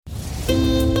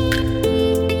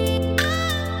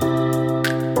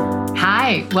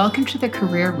Hi, welcome to the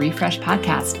Career Refresh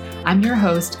Podcast. I'm your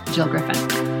host, Jill Griffin.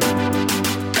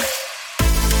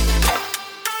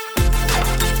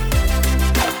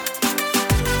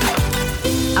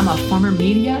 I'm a former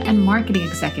media and marketing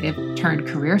executive turned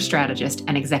career strategist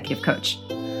and executive coach.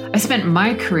 I spent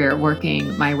my career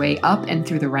working my way up and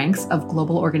through the ranks of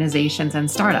global organizations and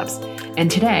startups,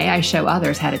 and today I show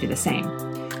others how to do the same.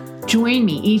 Join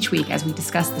me each week as we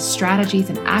discuss the strategies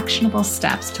and actionable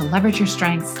steps to leverage your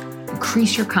strengths,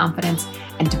 increase your confidence,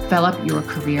 and develop your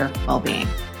career well-being.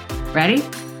 Ready?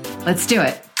 Let's do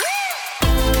it.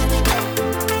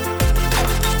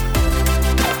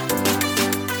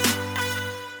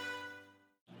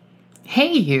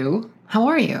 Hey you, how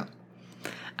are you?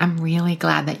 I'm really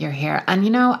glad that you're here.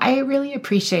 And I really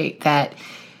appreciate that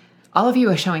all of you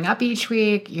are showing up each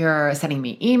week. You're sending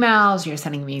me emails, you're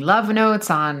sending me love notes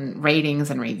on ratings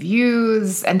and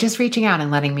reviews, and just reaching out and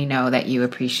letting me know that you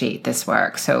appreciate this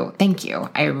work. So thank you.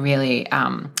 I really,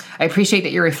 I appreciate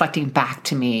that you're reflecting back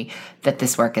to me that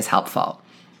this work is helpful.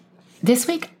 This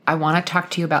week, I want to talk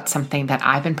to you about something that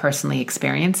I've been personally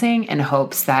experiencing in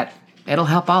hopes that it'll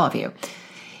help all of you.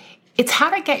 It's how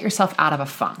to get yourself out of a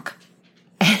funk.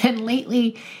 And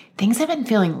lately, things have been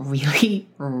feeling really,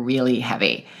 really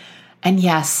heavy. And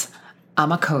yes,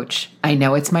 I'm a coach. I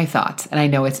know it's my thoughts and I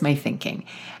know it's my thinking.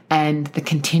 And the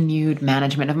continued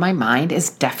management of my mind is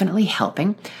definitely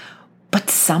helping. But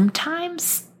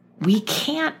sometimes we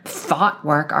can't thought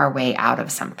work our way out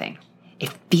of something.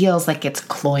 It feels like it's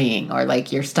cloying, or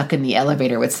like you're stuck in the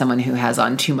elevator with someone who has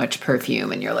on too much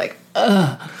perfume and you're like,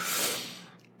 ugh.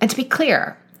 And to be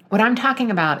clear, what I'm talking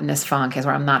about in this funk is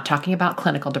where I'm not talking about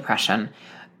clinical depression.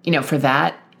 For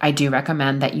that, I do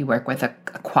recommend that you work with a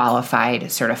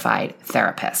qualified, certified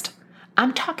therapist.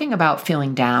 I'm talking about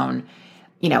feeling down,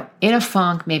 in a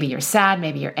funk. Maybe you're sad,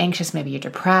 maybe you're anxious, maybe you're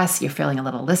depressed, you're feeling a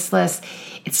little listless.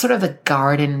 It's sort of a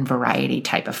garden variety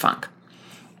type of funk.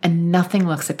 And nothing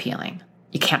looks appealing.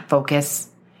 You can't focus.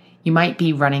 You might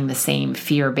be running the same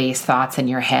fear-based thoughts in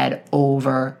your head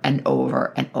over and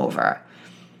over and over.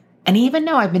 And even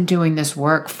though I've been doing this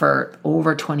work for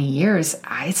over 20 years,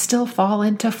 I still fall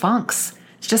into funks.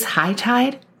 It's just high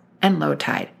tide and low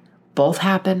tide. Both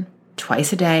happen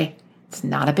twice a day. It's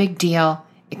not a big deal.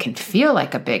 It can feel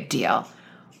like a big deal.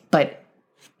 But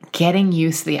getting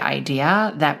used to the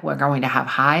idea that we're going to have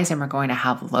highs and we're going to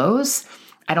have lows,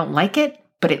 I don't like it,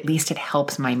 but at least it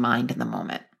helps my mind in the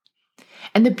moment.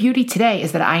 And the beauty today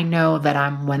is that I know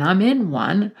that when I'm in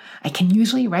one, I can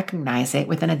usually recognize it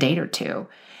within a day or two.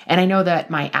 And I know that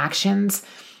my actions,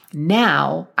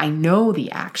 now I know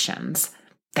the actions,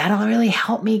 that'll really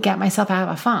help me get myself out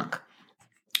of a funk.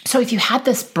 So if you had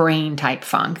this brain type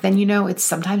funk, then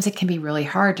sometimes it can be really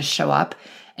hard to show up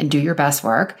and do your best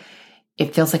work.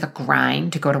 It feels like a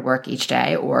grind to go to work each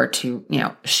day or to,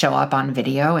 show up on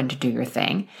video and to do your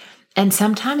thing. And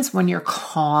sometimes when you're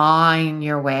clawing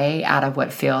your way out of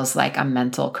what feels like a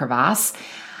mental crevasse,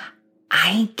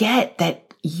 I get that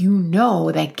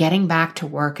that getting back to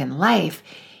work and life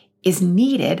is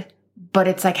needed, but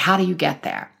it's like, how do you get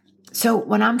there? So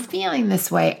when I'm feeling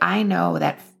this way, I know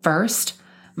that first,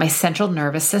 my central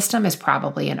nervous system is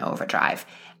probably in overdrive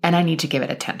and I need to give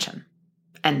it attention.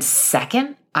 And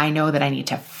second, I know that I need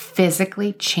to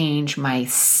physically change my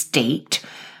state,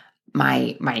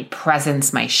 my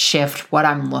presence, my shift, what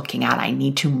I'm looking at. I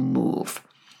need to move.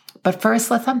 But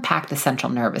first, let's unpack the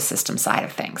central nervous system side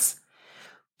of things.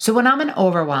 So when I'm in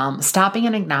overwhelm, stopping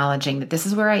and acknowledging that this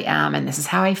is where I am and this is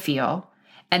how I feel,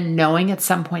 and knowing at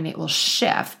some point it will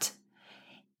shift,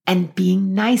 and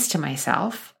being nice to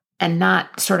myself and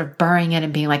not sort of burying it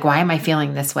and being like, why am I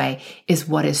feeling this way, is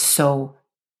what is so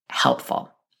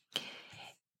helpful.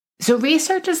 So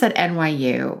researchers at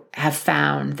NYU have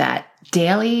found that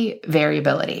daily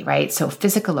variability, right? So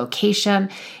physical location,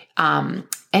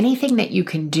 anything that you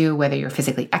can do, whether you're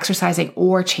physically exercising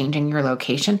or changing your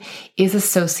location, is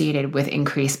associated with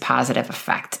increased positive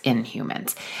effect in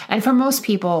humans. And for most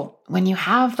people, when you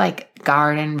have like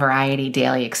garden variety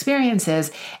daily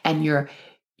experiences and you're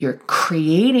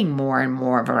creating more and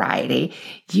more variety,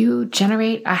 you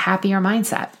generate a happier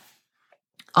mindset.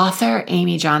 Author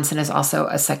Amy Johnson is also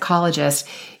a psychologist.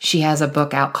 She has a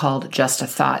book out called Just a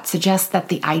Thought, suggests that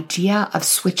the idea of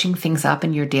switching things up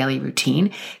in your daily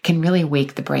routine can really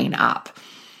wake the brain up.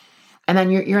 And then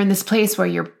you're in this place where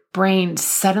your brain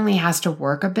suddenly has to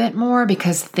work a bit more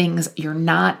because you're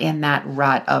not in that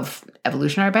rut of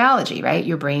evolutionary biology, right?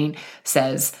 Your brain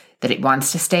says that it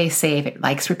wants to stay safe. It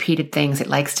likes repeated things. It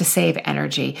likes to save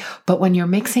energy. But when you're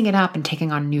mixing it up and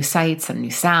taking on new sights and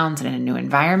new sounds and in a new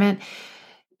environment,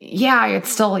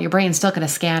 your brain's still going to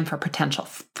scan for potential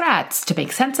threats to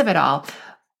make sense of it all.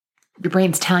 your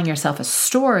brain's telling yourself a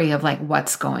story of like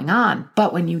what's going on.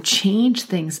 But when you change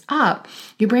things up,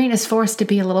 your brain is forced to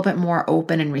be a little bit more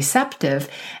open and receptive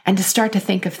and to start to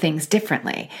think of things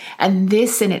differently. And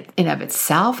this in of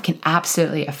itself can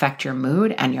absolutely affect your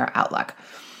mood and your outlook.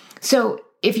 So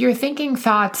if you're thinking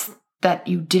thoughts that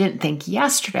you didn't think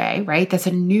yesterday, right? That's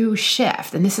a new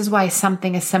shift. And this is why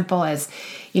something as simple as,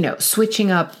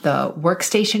 switching up the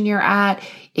workstation you're at,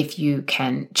 if you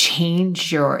can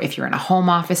change if you're in a home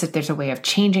office, if there's a way of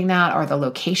changing that, or the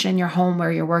location in your home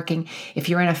where you're working, if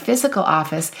you're in a physical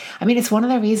office, it's one of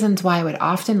the reasons why I would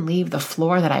often leave the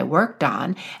floor that I worked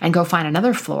on and go find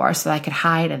another floor so that I could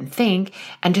hide and think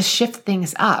and just shift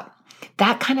things up.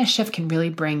 That kind of shift can really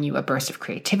bring you a burst of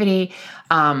creativity.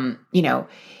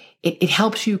 It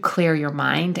helps you clear your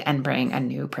mind and bring a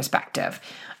new perspective.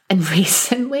 And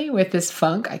recently with this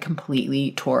funk, I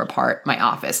completely tore apart my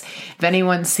office. If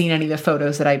anyone's seen any of the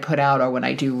photos that I put out, or when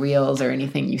I do reels or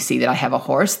anything, you see that I have a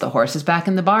horse. The horse is back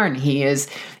in the barn. He is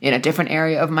in a different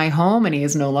area of my home and he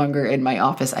is no longer in my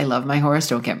office. I love my horse,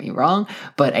 don't get me wrong,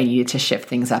 but I needed to shift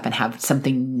things up and have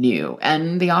something new.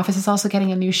 And the office is also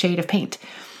getting a new shade of paint.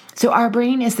 So our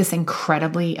brain is this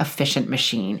incredibly efficient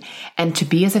machine. And to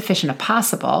be as efficient as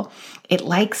possible, it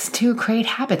likes to create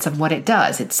habits of what it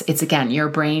does. It's again, your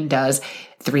brain does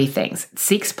three things. It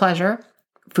seeks pleasure,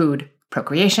 food,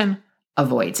 procreation,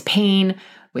 avoids pain,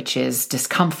 which is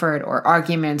discomfort or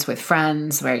arguments with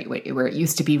friends, where it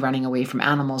used to be running away from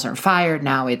animals or fire.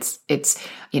 Now it's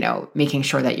making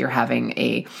sure that you're having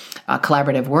a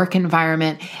collaborative work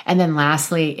environment. And then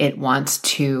lastly, it wants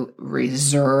to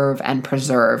reserve and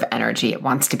preserve energy. It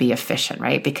wants to be efficient,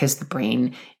 right? Because the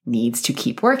brain needs to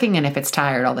keep working. And if it's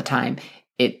tired all the time,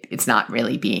 it's not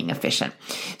really being efficient.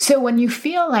 So when you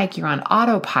feel like you're on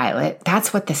autopilot,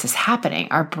 that's what this is happening.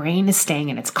 Our brain is staying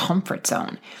in its comfort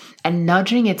zone. And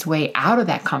nudging its way out of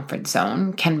that comfort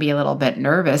zone can be a little bit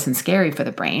nervous and scary for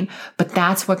the brain, but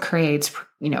that's what creates,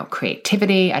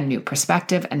 creativity, a new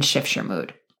perspective, and shifts your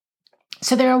mood.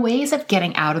 So there are ways of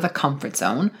getting out of the comfort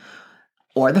zone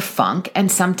or the funk,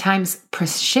 and sometimes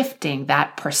shifting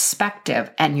that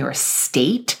perspective and your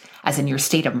state, as in your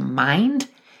state of mind,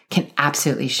 can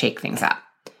absolutely shake things up.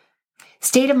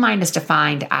 State of mind is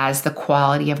defined as the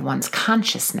quality of one's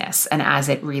consciousness and as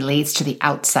it relates to the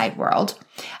outside world,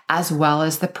 as well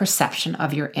as the perception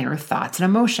of your inner thoughts and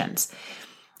emotions.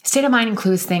 State of mind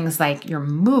includes things like your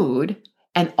mood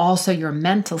and also your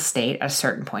mental state at a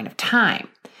certain point of time.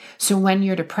 So when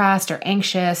you're depressed or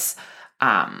anxious,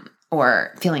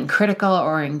 or feeling critical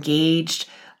or engaged,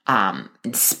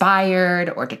 inspired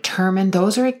or determined,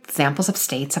 those are examples of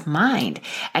states of mind.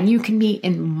 And you can be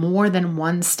in more than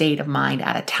one state of mind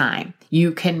at a time.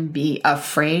 You can be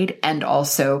afraid and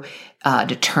also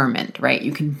determined, right?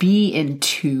 You can be in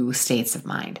two states of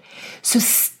mind. So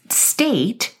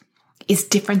state is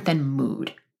different than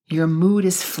mood. Your mood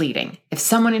is fleeting. If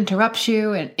someone interrupts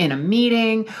you in a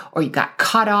meeting, or you got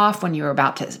cut off when you were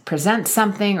about to present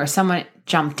something, or someone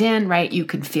jumped in, right? You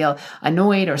can feel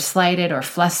annoyed or slighted or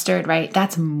flustered, right?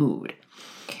 That's mood.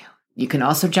 You can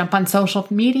also jump on social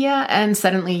media and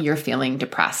suddenly you're feeling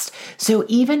depressed. So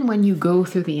even when you go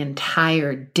through the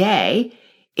entire day,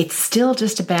 it's still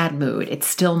just a bad mood. It's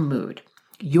still mood.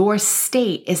 Your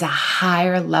state is a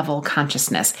higher level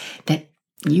consciousness that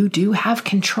you do have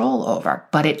control over,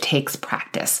 but it takes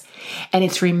practice. And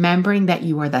it's remembering that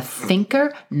you are the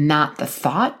thinker, not the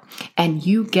thought, and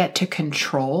you get to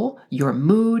control your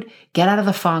mood, get out of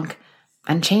the funk,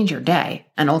 and change your day,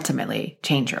 and ultimately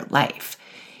change your life.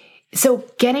 So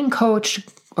getting coached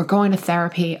or going to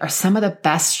therapy are some of the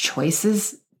best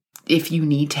choices if you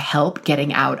need to help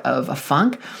getting out of a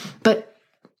funk. But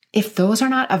if those are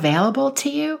not available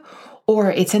to you, or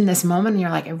it's in this moment and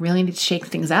you're like, I really need to shake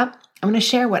things up, I'm going to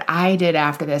share what I did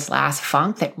after this last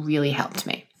funk that really helped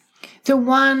me. So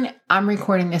one, I'm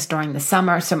recording this during the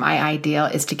summer, so my ideal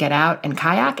is to get out and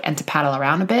kayak and to paddle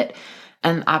around a bit.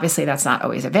 And obviously that's not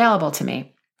always available to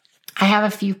me. I have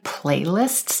a few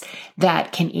playlists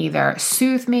that can either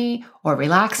soothe me or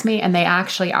relax me, and they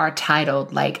actually are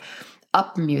titled like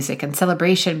up music and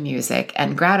celebration music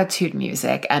and gratitude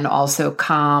music and also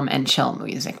calm and chill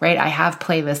music, right? I have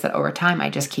playlists that over time I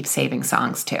just keep saving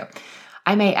songs to.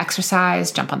 I may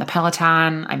exercise, jump on the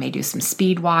Peloton. I may do some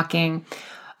speed walking.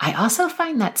 I also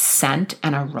find that scent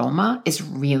and aroma is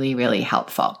really, really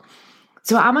helpful.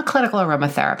 So I'm a clinical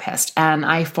aromatherapist and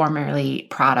I formulate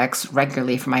products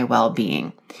regularly for my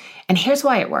well-being. And here's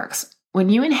why it works. When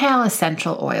you inhale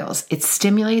essential oils, it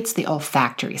stimulates the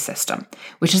olfactory system,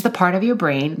 which is the part of your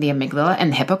brain, the amygdala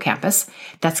and the hippocampus,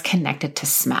 that's connected to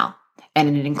smell.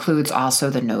 And it includes also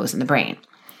the nose and the brain.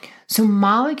 So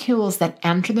molecules that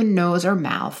enter the nose or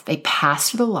mouth, they pass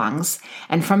through the lungs,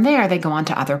 and from there they go on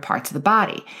to other parts of the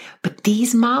body. But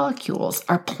these molecules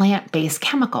are plant-based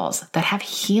chemicals that have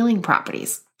healing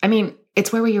properties. I mean,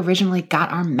 it's where we originally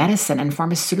got our medicine and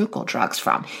pharmaceutical drugs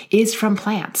from, is from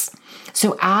plants.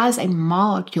 So as a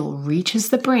molecule reaches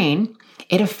the brain,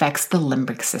 it affects the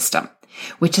limbic system,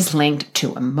 which is linked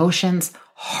to emotions,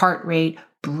 heart rate,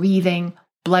 breathing,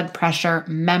 blood pressure,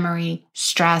 memory,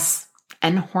 stress,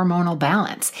 and hormonal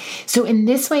balance. So in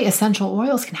this way, essential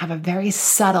oils can have a very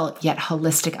subtle yet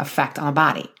holistic effect on the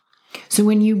body. So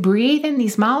when you breathe in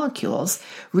these molecules,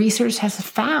 research has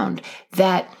found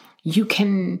that you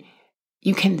can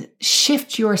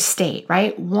shift your state,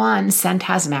 right? One, scent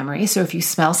has memory. So if you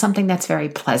smell something that's very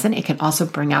pleasant, it can also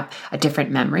bring up a different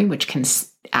memory, which can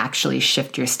actually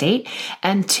shift your state.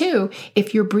 And two,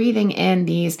 if you're breathing in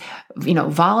these,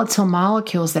 volatile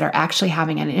molecules that are actually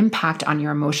having an impact on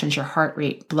your emotions, your heart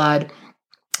rate, blood,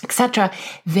 etc.,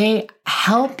 they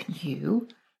help you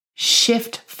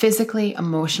shift physically,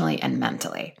 emotionally, and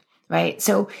mentally, right?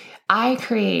 So I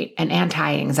create an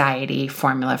anti-anxiety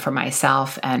formula for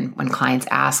myself. And when clients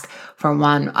ask for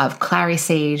one of clary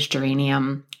sage,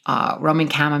 geranium, Roman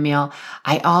chamomile,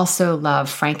 I also love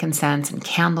frankincense and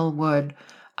candlewood,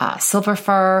 silver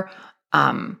fir.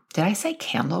 Did I say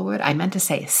candlewood? I meant to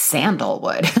say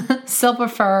sandalwood. Silver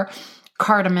fir,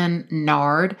 cardamom,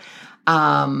 nard,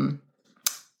 and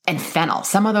fennel.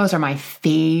 Some of those are my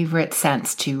favorite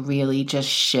scents to really just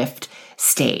shift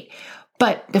state.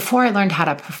 But before I learned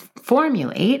how to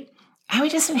formulate, I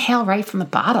would just inhale right from the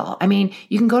bottle. I mean,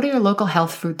 you can go to your local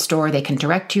health food store. They can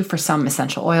direct you for some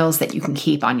essential oils that you can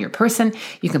keep on your person.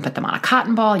 You can put them on a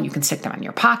cotton ball. You can stick them in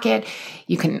your pocket.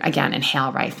 You can, again,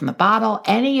 inhale right from the bottle.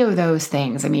 Any of those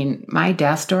things. I mean, my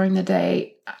desk during the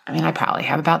day, I probably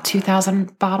have about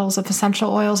 2,000 bottles of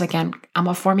essential oils. Again, I'm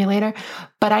a formulator,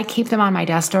 but I keep them on my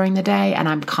desk during the day, and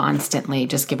I'm constantly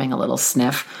just giving a little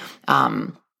sniff,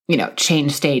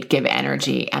 change state, give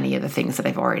energy, any of the things that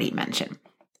I've already mentioned.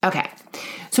 Okay.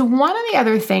 So one of the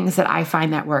other things that I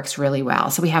find that works really well,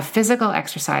 so we have physical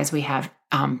exercise, we have,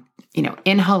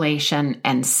 inhalation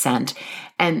and scent.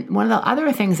 And one of the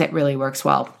other things that really works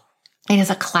well, it is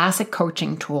a classic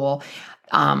coaching tool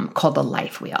called the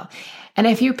life wheel. And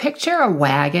if you picture a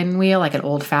wagon wheel, like an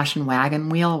old-fashioned wagon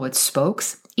wheel with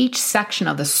spokes, each section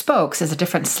of the spokes is a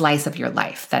different slice of your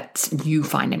life that you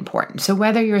find important. So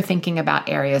whether you're thinking about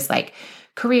areas like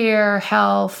career,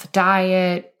 health,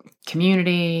 diet,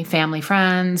 community, family,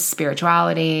 friends,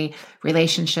 spirituality,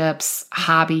 relationships,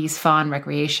 hobbies, fun,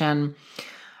 recreation,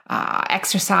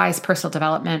 exercise, personal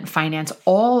development, finance,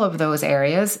 all of those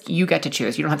areas, you get to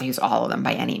choose. You don't have to use all of them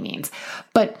by any means.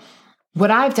 But what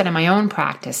I've done in my own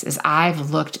practice is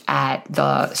I've looked at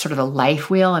the sort of the life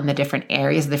wheel and the different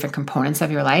areas, the different components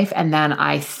of your life. And then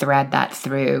I thread that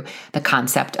through the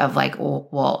concept of like,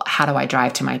 well, how do I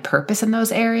drive to my purpose in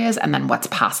those areas? And then what's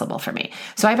possible for me?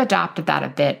 So I've adopted that a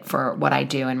bit for what I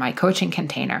do in my coaching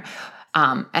container.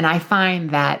 And I find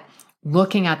that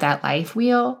looking at that life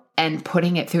wheel and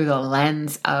putting it through the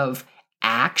lens of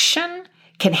action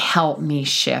can help me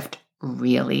shift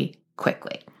really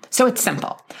quickly. So it's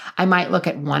simple. I might look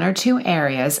at one or two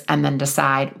areas and then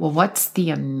decide, well, what's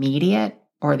the immediate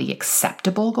or the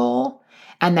acceptable goal?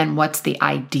 And then what's the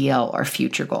ideal or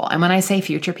future goal? And when I say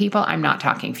future, people, I'm not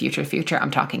talking future.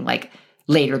 I'm talking like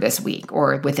later this week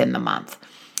or within the month.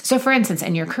 So for instance,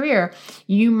 in your career,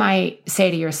 you might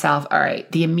say to yourself, all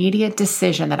right, the immediate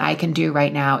decision that I can do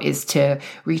right now is to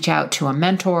reach out to a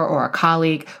mentor or a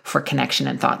colleague for connection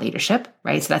and thought leadership,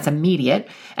 right? So that's immediate.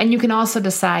 And you can also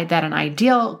decide that an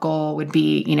ideal goal would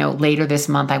be, later this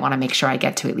month, I want to make sure I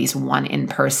get to at least one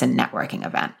in-person networking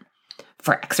event.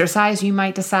 For exercise, you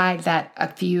might decide that a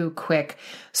few quick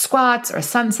squats or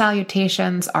sun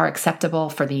salutations are acceptable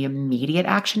for the immediate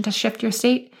action to shift your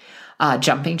state.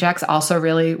 Jumping jacks also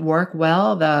really work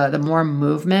well. The more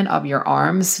movement of your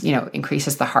arms,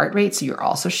 increases the heart rate. So you're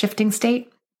also shifting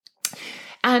state.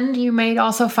 And you may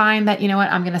also find that,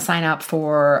 I'm going to sign up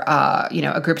for,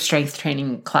 a group strength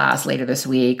training class later this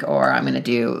week, or I'm going to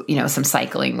do, some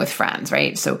cycling with friends,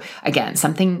 right? So again,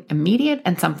 something immediate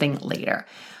and something later.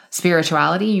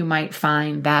 Spirituality, you might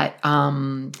find that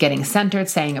getting centered,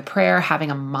 saying a prayer, having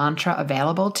a mantra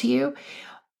available to you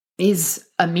is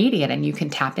immediate, and you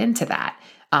can tap into that.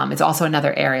 It's also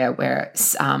another area where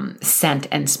scent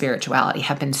and spirituality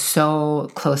have been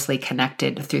so closely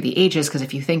connected through the ages. Because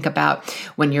if you think about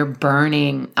when you're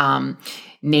burning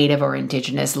native or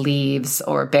indigenous leaves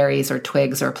or berries or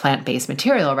twigs or plant-based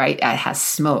material, right, it has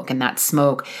smoke. And that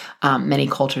smoke, many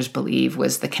cultures believe,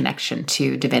 was the connection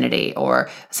to divinity or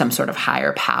some sort of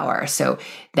higher power. So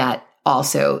that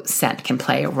also scent can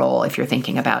play a role if you're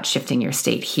thinking about shifting your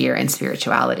state here in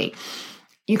spirituality.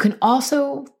 You can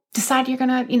also decide you're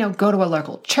going to, go to a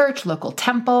local church, local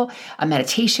temple, a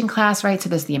meditation class, right? So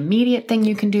there's the immediate thing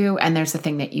you can do, and there's the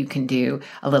thing that you can do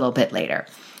a little bit later.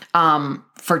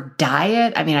 For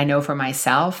diet, I know for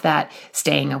myself that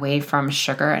staying away from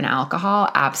sugar and alcohol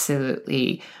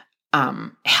absolutely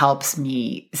helps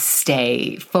me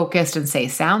stay focused and stay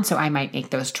sound. So I might make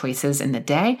those choices in the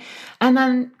day. And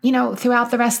then,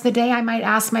 throughout the rest of the day, I might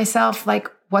ask myself,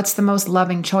 what's the most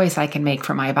loving choice I can make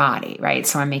for my body, right?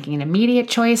 So I'm making an immediate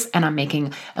choice and I'm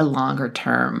making a longer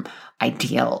term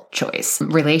ideal choice.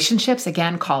 Relationships,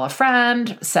 again, call a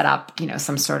friend, set up,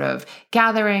 some sort of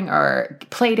gathering or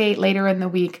play date later in the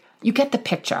week. You get the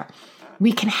picture.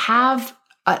 We can have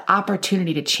an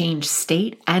opportunity to change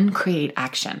state and create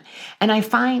action. And I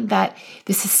find that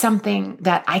this is something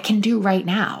that I can do right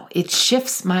now. It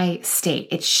shifts my state.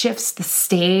 It shifts the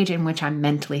stage in which I'm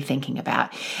mentally thinking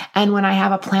about. And when I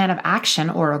have a plan of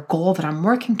action or a goal that I'm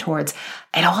working towards,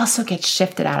 it also gets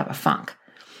shifted out of a funk.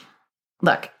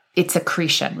 Look, it's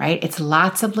accretion, right? It's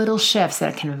lots of little shifts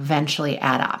that can eventually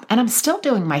add up. And I'm still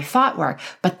doing my thought work,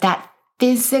 but that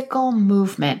physical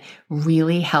movement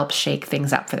really helps shake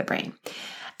things up for the brain.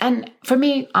 And for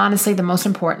me, honestly, the most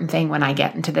important thing when I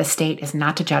get into this state is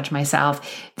not to judge myself.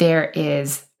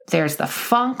 There's the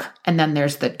funk, and then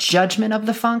there's the judgment of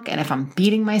the funk. And if I'm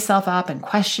beating myself up and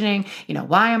questioning,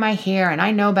 why am I here? And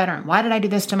I know better. And why did I do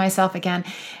this to myself again?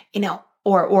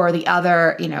 Or the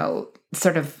other,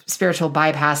 sort of spiritual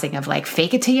bypassing of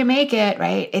fake it till you make it,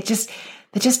 right? It just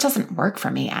doesn't work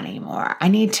for me anymore. I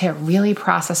need to really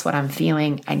process what I'm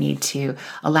feeling. I need to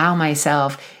allow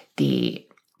myself the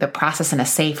process in a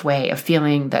safe way of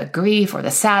feeling the grief or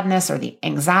the sadness or the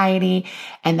anxiety,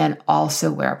 and then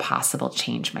also where possible,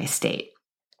 change my state.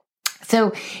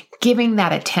 So giving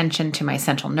that attention to my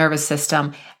central nervous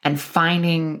system and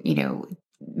finding,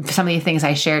 some of the things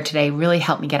I shared today really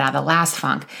helped me get out of the last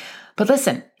funk. But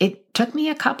listen, it took me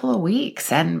a couple of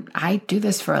weeks and I do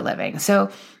this for a living. So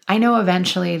I know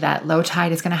eventually that low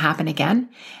tide is going to happen again,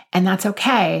 and that's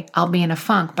okay. I'll be in a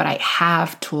funk, but I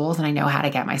have tools and I know how to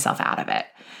get myself out of it.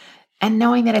 And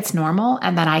knowing that it's normal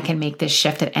and that I can make this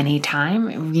shift at any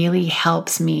time really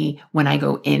helps me when I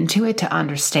go into it to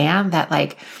understand that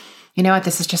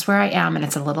this is just where I am and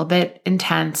it's a little bit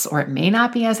intense, or it may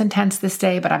not be as intense this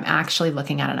day, but I'm actually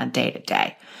looking at it on a day to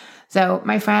day. So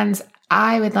my friends,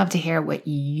 I would love to hear what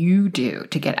you do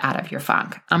to get out of your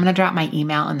funk. I'm going to drop my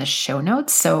email in the show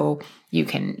notes, so you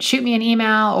can shoot me an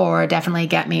email or definitely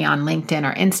get me on LinkedIn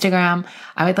or Instagram.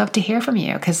 I would love to hear from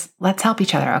you because let's help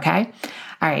each other, okay?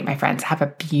 All right, my friends, have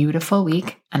a beautiful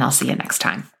week, and I'll see you next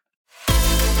time.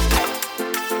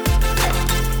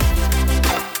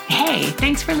 Hey,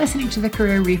 thanks for listening to the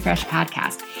Career Refresh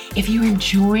podcast. If you're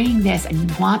enjoying this and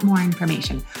you want more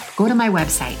information, go to my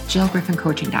website,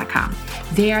 jillgriffincoaching.com.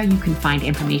 There you can find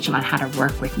information on how to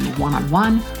work with me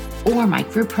one-on-one, or my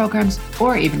group programs,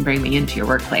 or even bring me into your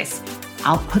workplace.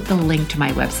 I'll put the link to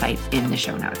my website in the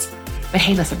show notes. But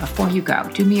hey, listen, before you go,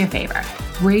 do me a favor,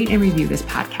 rate and review this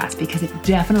podcast because it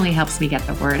definitely helps me get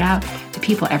the word out to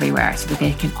people everywhere so that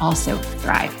they can also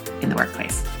thrive in the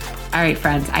workplace. All right,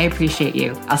 friends, I appreciate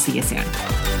you. I'll see you soon.